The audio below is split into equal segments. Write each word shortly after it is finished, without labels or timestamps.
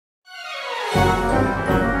Good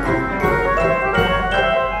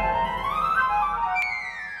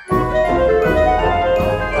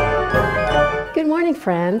morning,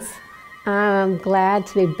 friends. I'm glad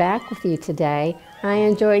to be back with you today. I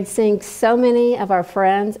enjoyed seeing so many of our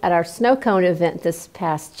friends at our snow cone event this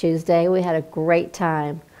past Tuesday. We had a great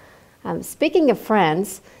time. Speaking of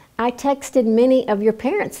friends, I texted many of your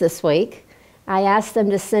parents this week. I asked them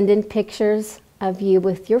to send in pictures of you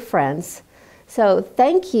with your friends. So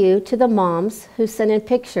thank you to the moms who sent in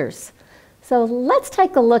pictures. So let's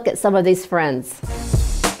take a look at some of these friends.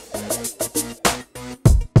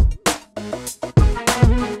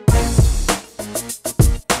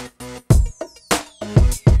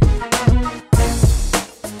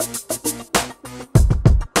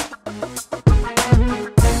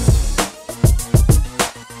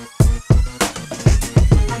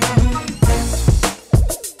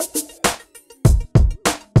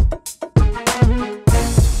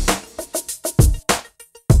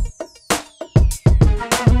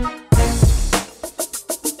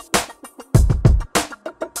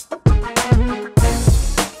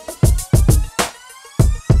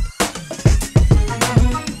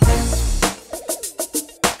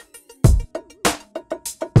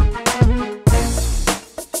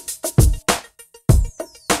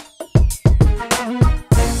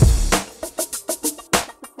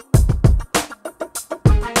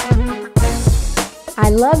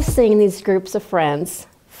 I love seeing these groups of friends.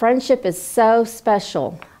 Friendship is so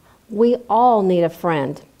special. We all need a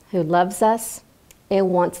friend who loves us and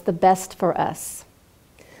wants the best for us.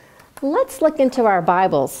 Let's look into our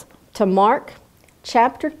Bibles to Mark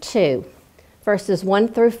chapter 2, verses 1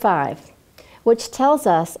 through 5, which tells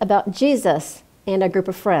us about Jesus and a group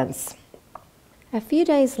of friends. A few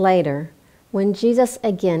days later, when Jesus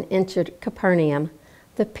again entered Capernaum,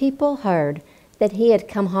 the people heard that he had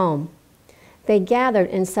come home. They gathered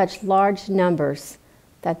in such large numbers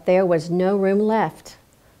that there was no room left,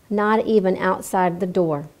 not even outside the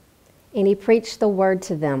door, and he preached the word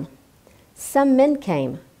to them. Some men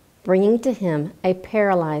came, bringing to him a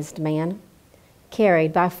paralyzed man,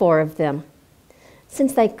 carried by 4 of them.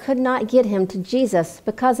 Since they could not get him to Jesus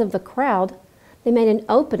because of the crowd, they made an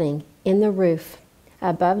opening in the roof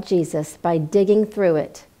above Jesus by digging through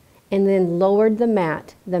it, and then lowered the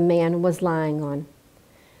mat the man was lying on.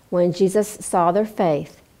 When Jesus saw their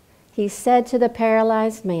faith, he said to the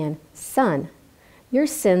paralyzed man, "Son, your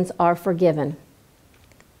sins are forgiven."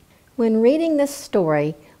 When reading this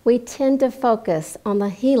story, we tend to focus on the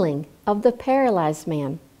healing of the paralyzed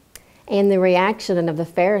man and the reaction of the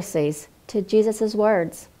Pharisees to Jesus'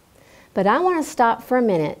 words. But I want to stop for a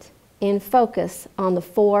minute and focus on the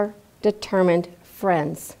 4 determined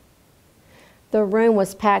friends. The room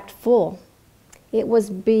was packed full. It was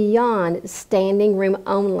beyond standing room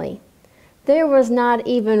only. There was not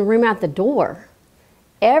even room at the door.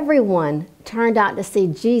 Everyone turned out to see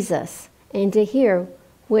Jesus and to hear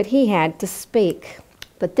what he had to speak.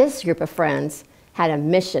 But this group of friends had a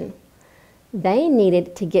mission. They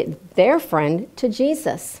needed to get their friend to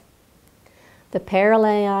Jesus. The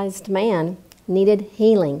paralyzed man needed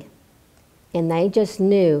healing, and they just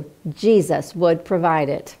knew Jesus would provide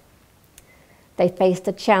it. They faced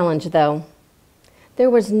a challenge, though. There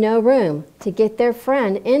was no room to get their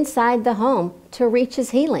friend inside the home to reach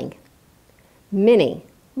his healing. Many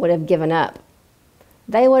would have given up.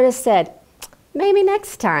 They would have said, maybe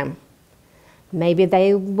next time. Maybe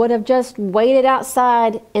they would have just waited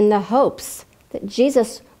outside in the hopes that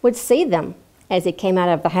Jesus would see them as he came out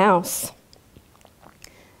of the house.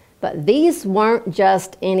 But these weren't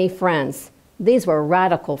just any friends. These were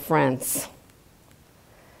radical friends.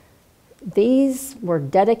 These were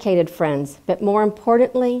dedicated friends, but more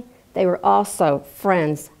importantly, they were also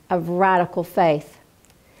friends of radical faith.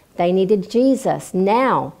 They needed Jesus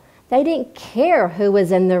now. They didn't care who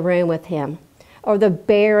was in the room with him or the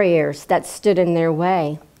barriers that stood in their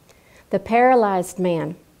way. The paralyzed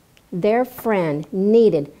man, their friend,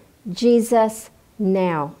 needed Jesus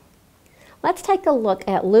now. Let's take a look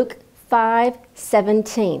at Luke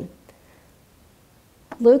 5:17.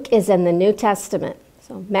 Luke is in the New Testament.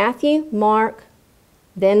 So Matthew, Mark,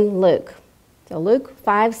 then Luke. So Luke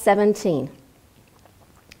 5:17.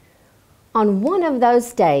 On one of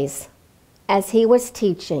those days, as he was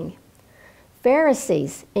teaching,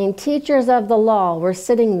 Pharisees and teachers of the law were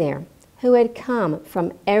sitting there, who had come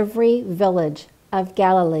from every village of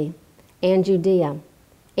Galilee and Judea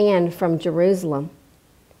and from Jerusalem.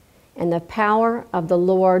 And the power of the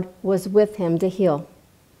Lord was with him to heal.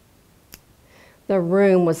 The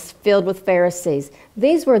room was filled with Pharisees.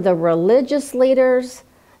 These were the religious leaders,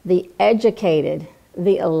 the educated,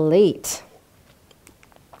 the elite.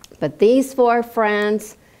 But these 4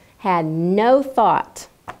 friends had no thought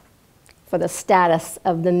for the status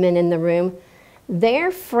of the men in the room.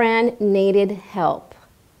 Their friend needed help,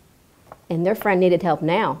 and their friend needed help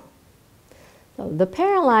now. So the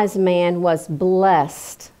paralyzed man was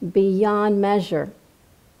blessed beyond measure.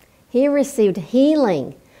 He received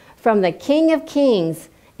healing from the King of Kings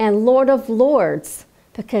and Lord of Lords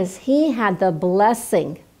because he had the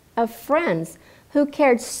blessing of friends who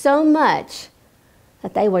cared so much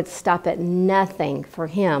that they would stop at nothing for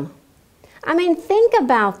him. I mean, think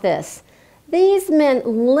about this. These men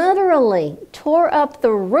literally tore up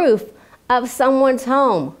the roof of someone's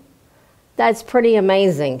home. That's pretty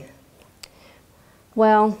amazing.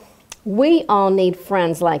 Well, we all need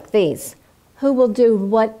friends like these who will do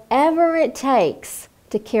whatever it takes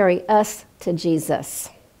to carry us to Jesus.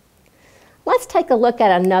 Let's take a look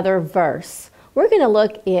at another verse. We're going to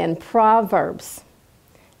look in Proverbs.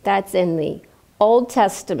 That's in the Old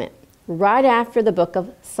Testament, right after the book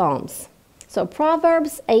of Psalms. So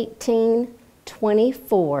Proverbs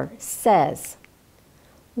 18:24 says,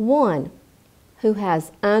 "One who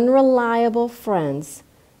has unreliable friends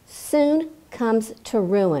soon comes to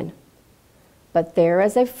ruin, but there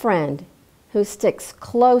is a friend who sticks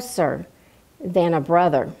closer than a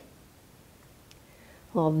brother."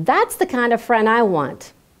 Well, that's the kind of friend I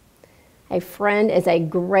want. A friend is a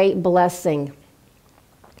great blessing.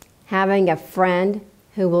 Having a friend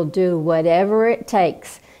who will do whatever it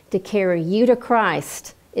takes to carry you to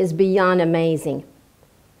Christ is beyond amazing.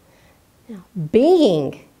 Now,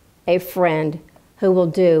 being a friend who will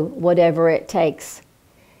do whatever it takes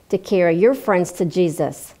to carry your friends to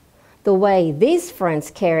Jesus, the way these friends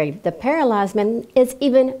carried the paralyzed man, is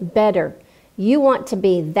even better. You want to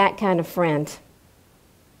be that kind of friend.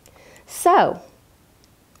 So,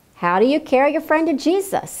 how do you carry your friend to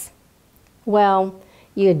Jesus? Well,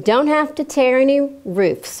 you don't have to tear any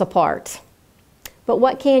roofs apart. But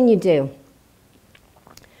what can you do?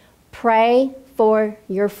 Pray for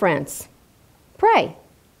your friends. Pray.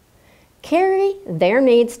 Carry their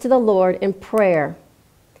needs to the Lord in prayer.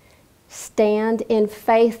 Stand in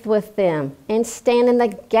faith with them and stand in the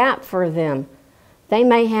gap for them. They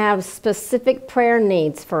may have specific prayer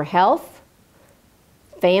needs for health,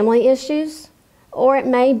 family issues, or it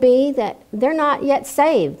may be that they're not yet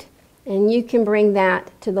saved, and you can bring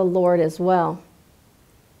that to the Lord as well.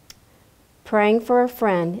 Praying for a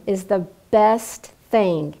friend is the best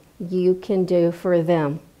thing you can do for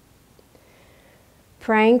them.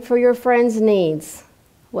 Praying for your friend's needs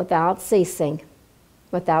without ceasing,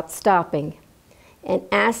 without stopping, and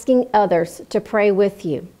asking others to pray with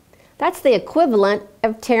you. That's the equivalent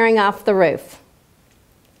of tearing off the roof.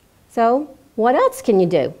 So, what else can you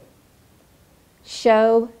do?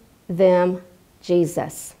 Show them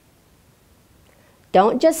Jesus.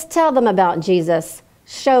 Don't just tell them about Jesus,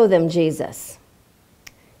 show them Jesus.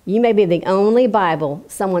 You may be the only Bible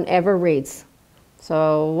someone ever reads.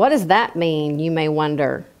 So what does that mean, you may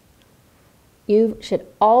wonder? You should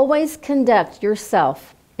always conduct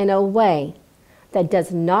yourself in a way that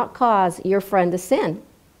does not cause your friend to sin.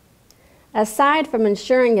 Aside from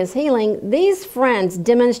ensuring his healing, these friends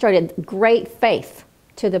demonstrated great faith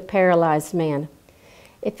to the paralyzed man.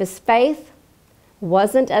 If his faith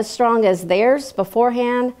wasn't as strong as theirs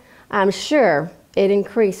beforehand, I'm sure it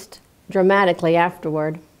increased dramatically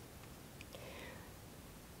afterward.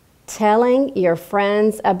 Telling your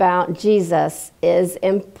friends about Jesus is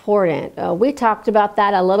important. We talked about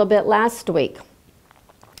that a little bit last week.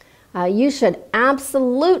 You should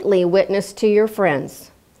absolutely witness to your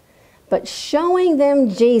friends, but showing them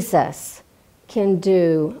Jesus can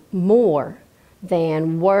do more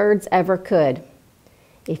than words ever could.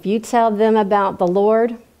 If you tell them about the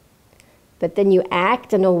Lord, but then you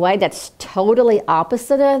act in a way that's totally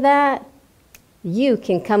opposite of that, you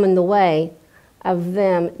can come in the way of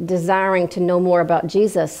them desiring to know more about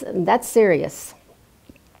Jesus. That's serious.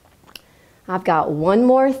 I've got one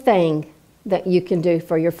more thing that you can do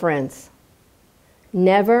for your friends.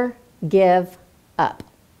 Never give up.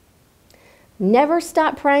 Never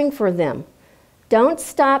stop praying for them. Don't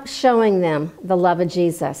stop showing them the love of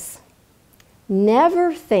Jesus.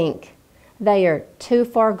 Never think they are too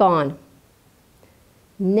far gone.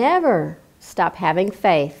 Never stop having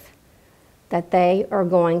faith that they are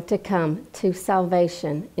going to come to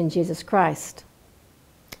salvation in Jesus Christ.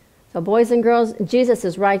 So boys and girls, Jesus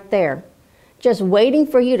is right there, just waiting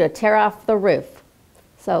for you to tear off the roof.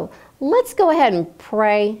 So let's go ahead and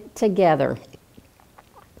pray together.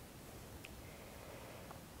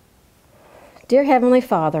 Dear Heavenly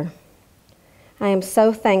Father, I am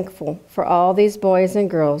so thankful for all these boys and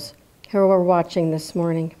girls who are watching this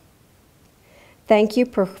morning. Thank you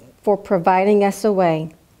for providing us a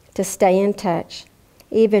way to stay in touch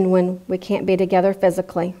even when we can't be together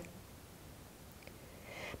physically.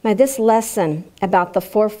 May this lesson about the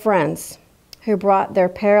 4 friends who brought their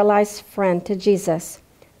paralyzed friend to Jesus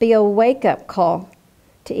be a wake-up call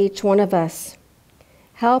to each one of us.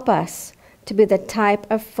 Help us to be the type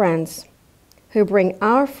of friends who bring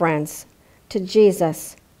our friends to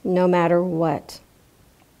Jesus no matter what.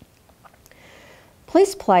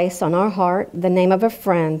 Please place on our heart the name of a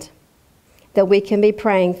friend that we can be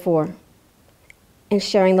praying for and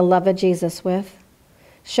sharing the love of Jesus with.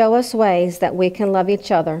 Show us ways that we can love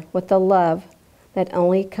each other with the love that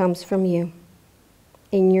only comes from you.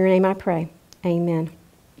 In your name I pray. Amen.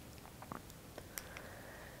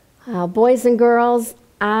 Boys and girls,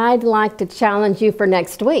 I'd like to challenge you for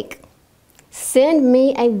next week. Send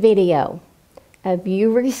me a video of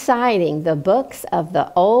you reciting the books of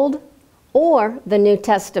the Old or the New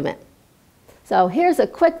Testament. So here's a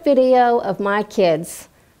quick video of my kids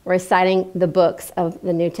reciting the books of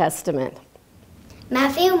the New Testament.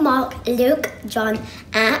 Matthew, Mark, Luke, John,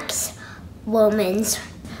 Acts, Romans,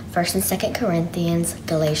 1st and 2nd Corinthians,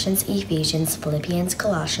 Galatians, Ephesians, Philippians,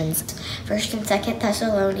 Colossians, 1st and 2nd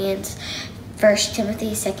Thessalonians, 1st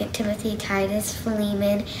Timothy, 2nd Timothy, Titus,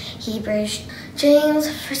 Philemon, Hebrews, James,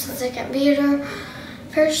 1st and 2nd Peter,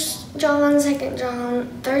 1st John, 2nd John,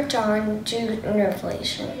 3rd John, Jude, and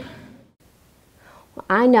Revelation.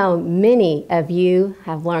 I know many of you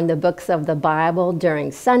have learned the books of the Bible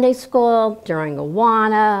during Sunday school, during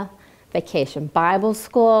Awana, Vacation Bible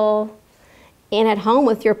School, and at home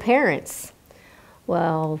with your parents.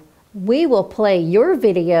 Well, we will play your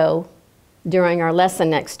video during our lesson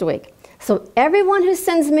next week. So everyone who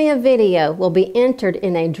sends me a video will be entered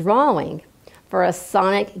in a drawing for a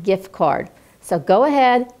Sonic gift card. So go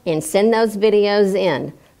ahead and send those videos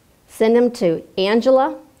in. Send them to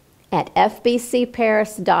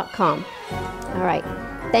Angela@fbcparis.com. All right.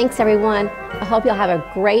 Thanks, everyone. I hope you'll have a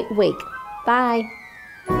great week. Bye.